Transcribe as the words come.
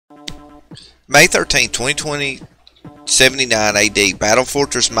May 13th, 2079 AD. Battle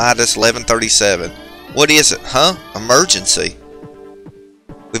Fortress Midas 1137. What is it? Huh? Emergency.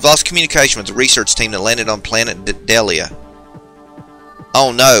 We've lost communication with the research team that landed on planet Delia.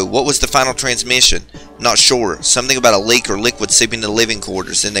 Oh no, what was the final transmission? Not sure. Something about a leak or liquid seeping into the living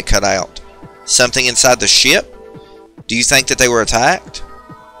quarters, then they cut out. Something inside the ship? Do you think that they were attacked?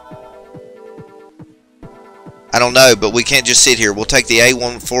 I don't know, but we can't just sit here. We'll take the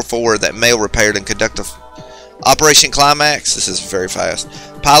A144 that Mail repaired and conduct a Operation Climax. This is very fast.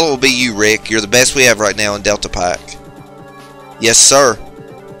 Pilot will be you, Rick. You're the best we have right now in Delta Pack. Yes, sir.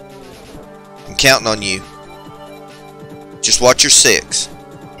 I'm counting on you. Just watch your 6.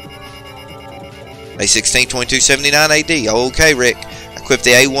 May 16, 2279 AD. Okay, Rick. Equip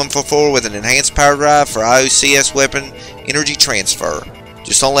the A144 with an enhanced power drive for IOCS weapon energy transfer.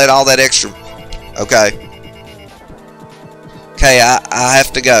 Just don't let all that extra... Okay. Okay, I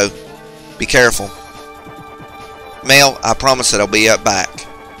have to go. Be careful. Mel, I promise that I'll be up back.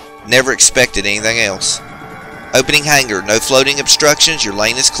 Never expected anything else. Opening hangar. No floating obstructions. Your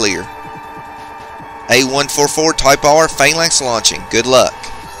lane is clear. A144 Type R. Phalanx launching. Good luck.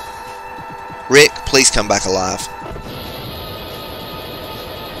 Rick, please come back alive.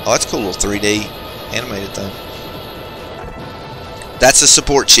 Oh, that's a cool little 3D animated thing. That's a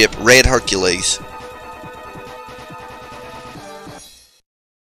support ship. Red Hercules.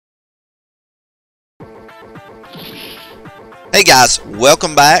 Hey guys,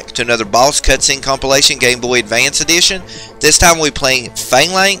 welcome back to another Boss Cutscene Compilation Game Boy Advance Edition. This time we'll be playing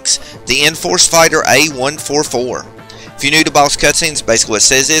Phalanx, the Enforce Fighter A144. If you're new to Boss Cutscenes, basically what it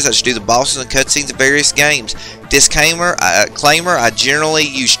says is I just do the bosses and cutscenes of various games. Disclaimer, I generally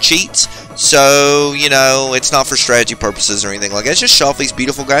use cheats, so, you know, it's not for strategy purposes or anything like that. It's just show off these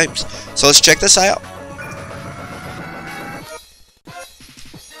beautiful games. So let's check this out.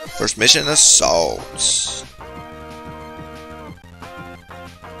 First mission, Assaults.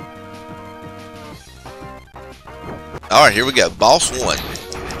 Alright, here we go. Boss 1.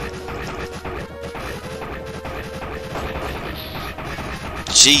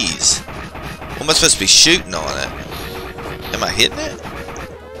 Jeez. What am I supposed to be shooting on it? Am I hitting it?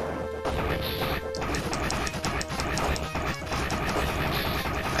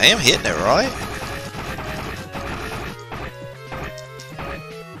 I am hitting it, right?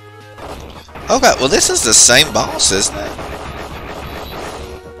 Okay, well this is the same boss, isn't it?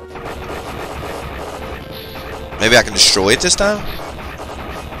 Maybe I can destroy it this time?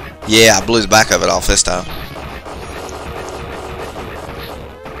 Yeah, I blew the back of it off this time.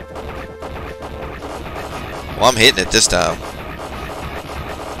 Well, I'm hitting it this time.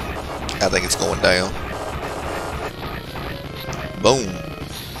 I think it's going down. Boom.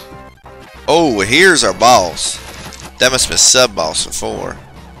 Oh, here's our boss. That must have been sub-boss before.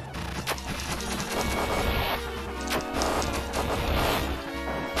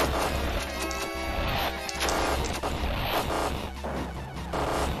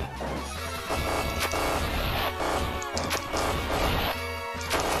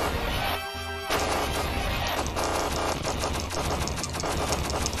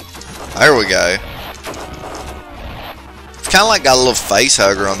 There we go. It's kind of like got a little face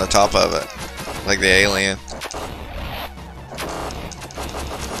hugger on the top of it. Like the alien.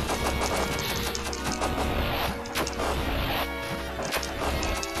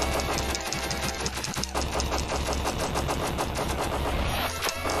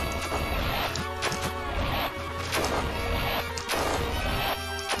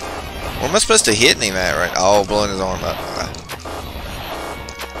 Where am I supposed to hit him at right? Oh, blowing his arm up. Okay.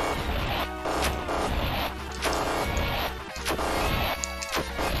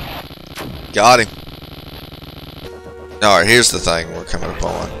 Got him. Alright, here's the thing we're coming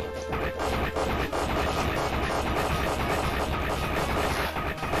upon.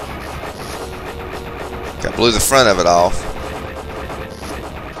 Okay, blew the front of it off.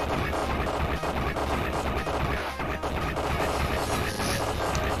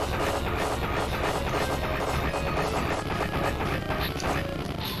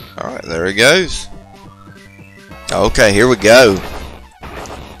 Alright, there he goes. Okay, here we go.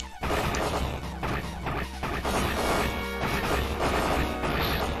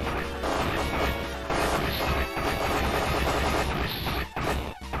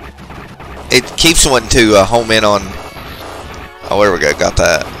 It keeps wanting to home in on... Oh, there we go. Got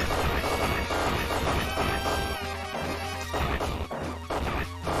that.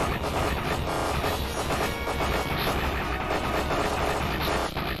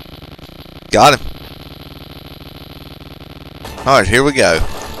 Got him. Alright, here we go.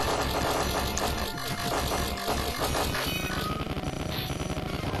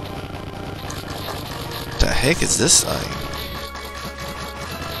 heck is this thing?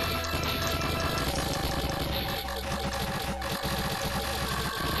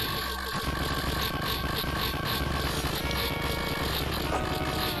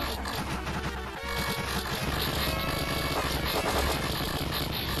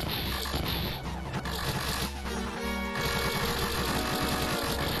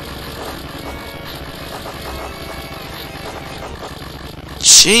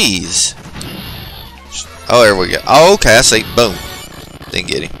 Jeez. Oh, there we go. Oh, okay, I see. Boom. Didn't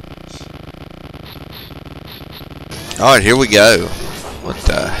get him. Alright, here we go. What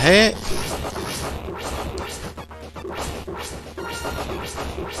the heck?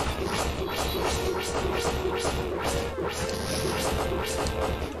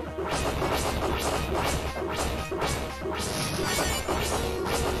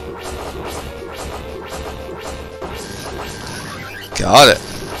 Got it.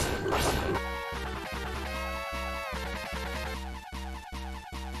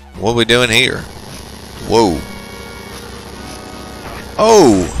 What are we doing here? Whoa.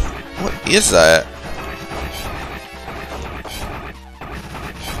 Oh! What is that?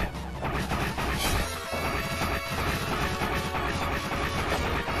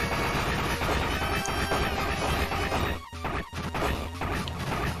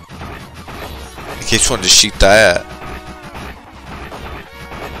 I keep wanting to shoot that.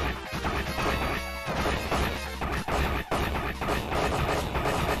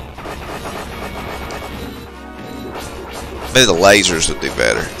 Maybe the lasers would do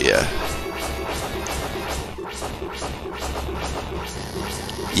better, yeah.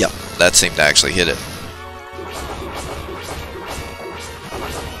 Yep, that seemed to actually hit it.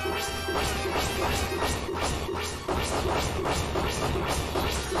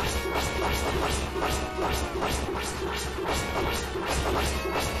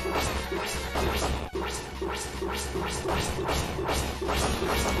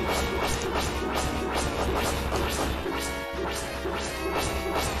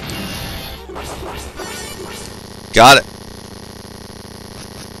 Got it.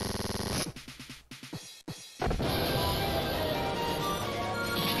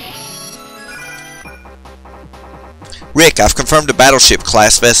 Rick, I've confirmed a battleship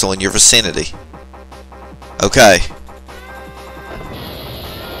class vessel in your vicinity. Okay.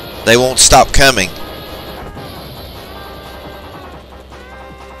 They won't stop coming.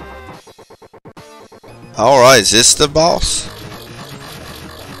 Alright, is this the boss?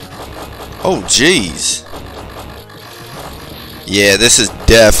 Oh, jeez. Yeah, this is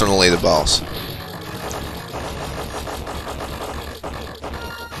definitely the boss.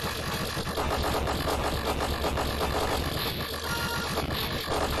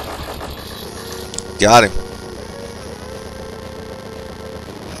 Got him.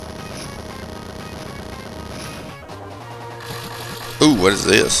 Ooh, what is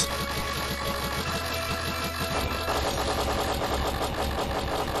this?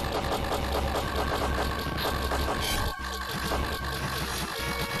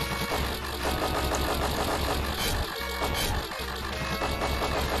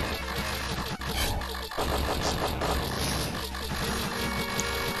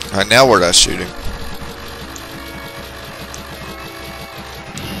 Alright, now where'd I shoot him?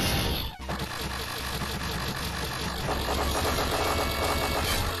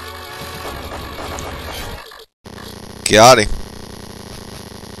 Got him.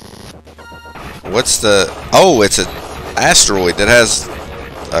 What's the... Oh, it's an asteroid that has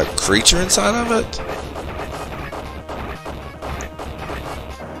a creature inside of it?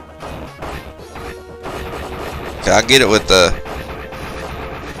 Okay, I'll get it with the...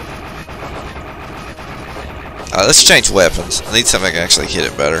 let's change weapons. I need something that can actually hit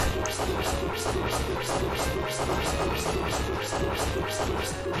it better.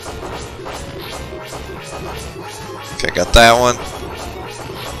 Okay, got that one.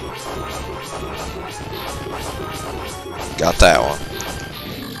 Got that one.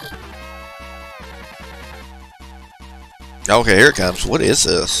 Okay, here it comes. What is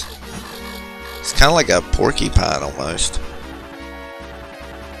this? It's kind of like a porcupine almost.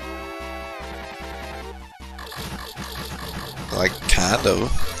 Like, kind of.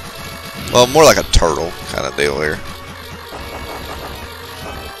 Well, more like a turtle kind of deal here.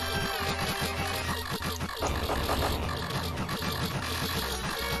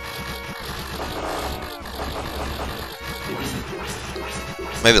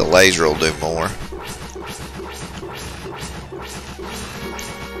 Maybe the laser will do more.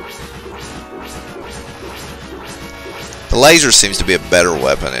 The laser seems to be a better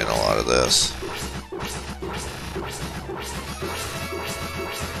weapon in a lot of this.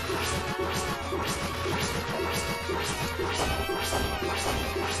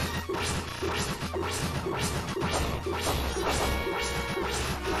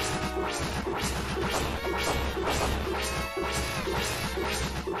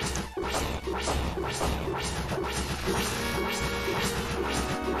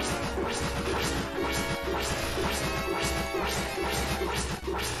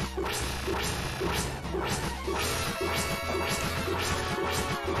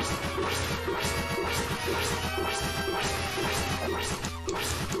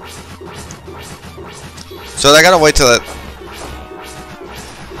 So I gotta wait till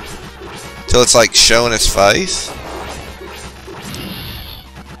it's like showing his face.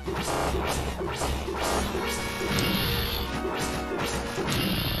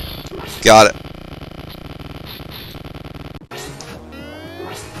 Got it.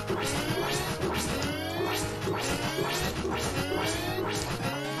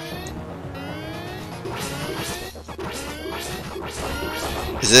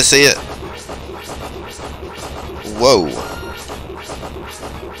 Is this it? Whoa.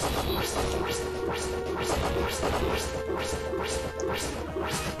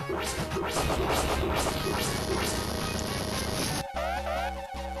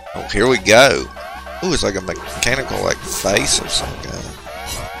 Oh, here we go. Ooh, it's like a mechanical like face of some kind.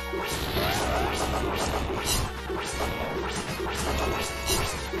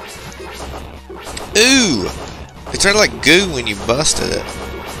 Ooh! It turned like goo when you busted it.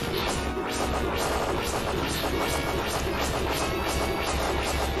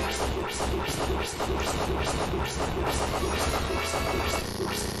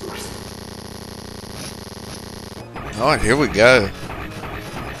 Alright, here we go.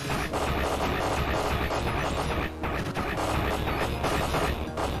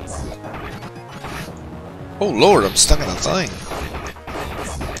 Oh Lord, I'm stuck in a thing.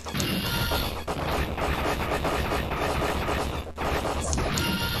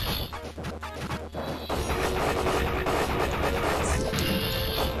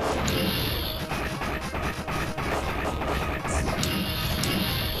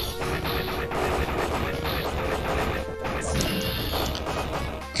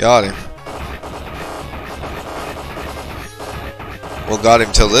 Got him. Well, got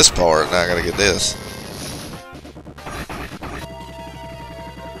him till this part. Now I gotta get this.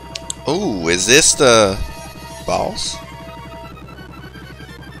 Oh, is this the boss?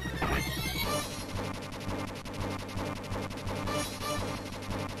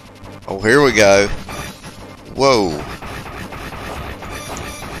 Oh, here we go. Whoa.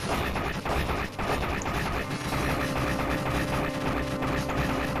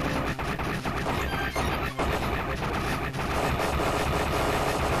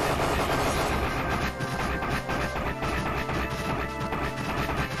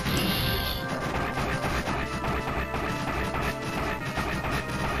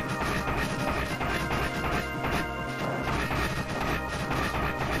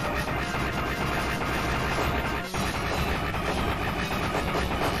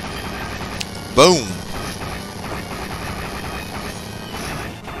 Boom.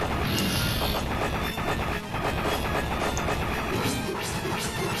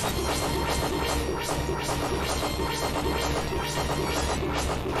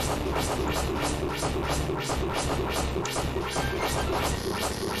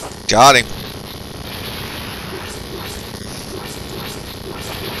 Got him.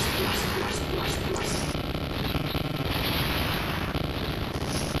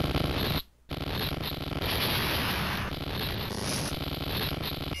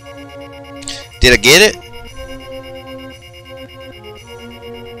 Did I get it?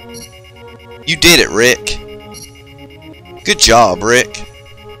 You did it, Rick. Good job, Rick.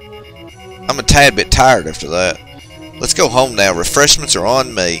 I'm a tad bit tired after that. Let's go home now. Refreshments are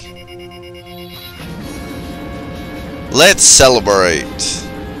on me. Let's celebrate.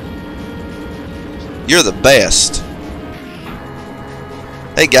 You're the best.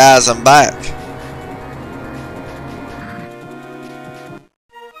 Hey guys, I'm back.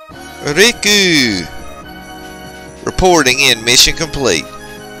 Riku! Reporting in, mission complete.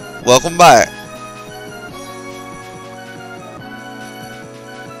 Welcome back.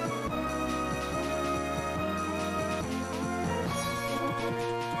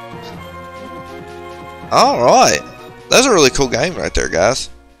 Alright. That's a really cool game right there, guys.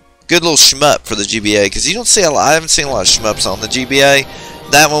 Good little shmup for the GBA, because you don't see a lot, I haven't seen a lot of shmups on the GBA.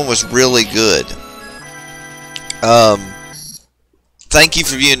 That one was really good. Thank you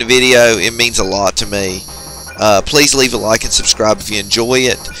for viewing the video. It means a lot to me. Please leave a like and subscribe if you enjoy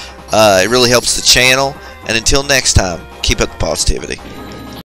it. It really helps the channel. And until next time, keep up the positivity.